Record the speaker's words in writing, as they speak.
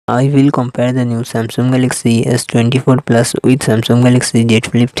I will compare the new Samsung Galaxy S24 Plus with Samsung Galaxy Z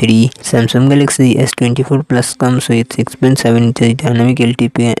Flip 3. Samsung Galaxy S24 Plus comes with 6.7 inches dynamic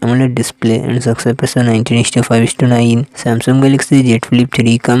LTP AMOLED display and success ratio 19:5:9. Samsung Galaxy Z Flip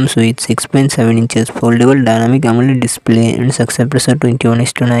 3 comes with 6.7 inches foldable dynamic AMOLED display and success ratio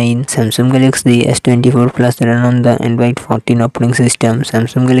 21:9. Samsung Galaxy S24 Plus run on the Android 14 operating system.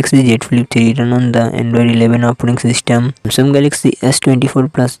 Samsung Galaxy Z Flip 3 run on the Android 11 operating system. Samsung Galaxy S24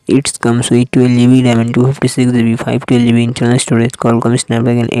 Plus it comes with 12GB RAM and 256GB 512GB internal storage, Qualcomm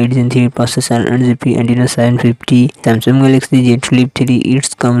Snapdragon 8 Gen 3 processor, and GP Adreno 750. Samsung Galaxy Z Flip 3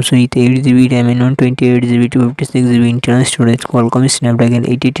 it comes with 8GB RAM and 128GB 256GB internal storage, Qualcomm Snapdragon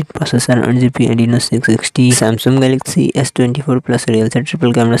 888 processor, and GP Adreno 660. Samsung Galaxy S24 Plus real set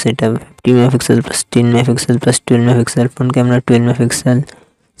triple camera setup 50MP plus 10MP plus 12MP front camera 12MP.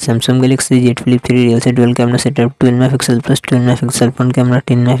 Samsung Galaxy Z Flip 3 real set dual camera setup 12MP plus 12MP front camera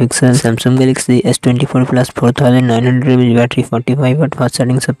 10MP. Samsung Galaxy S24 Plus 4900 mAh battery 45W fast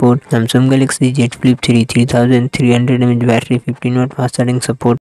charging support. Samsung Galaxy Z Flip 3 3300 mAh battery 15W fast charging support.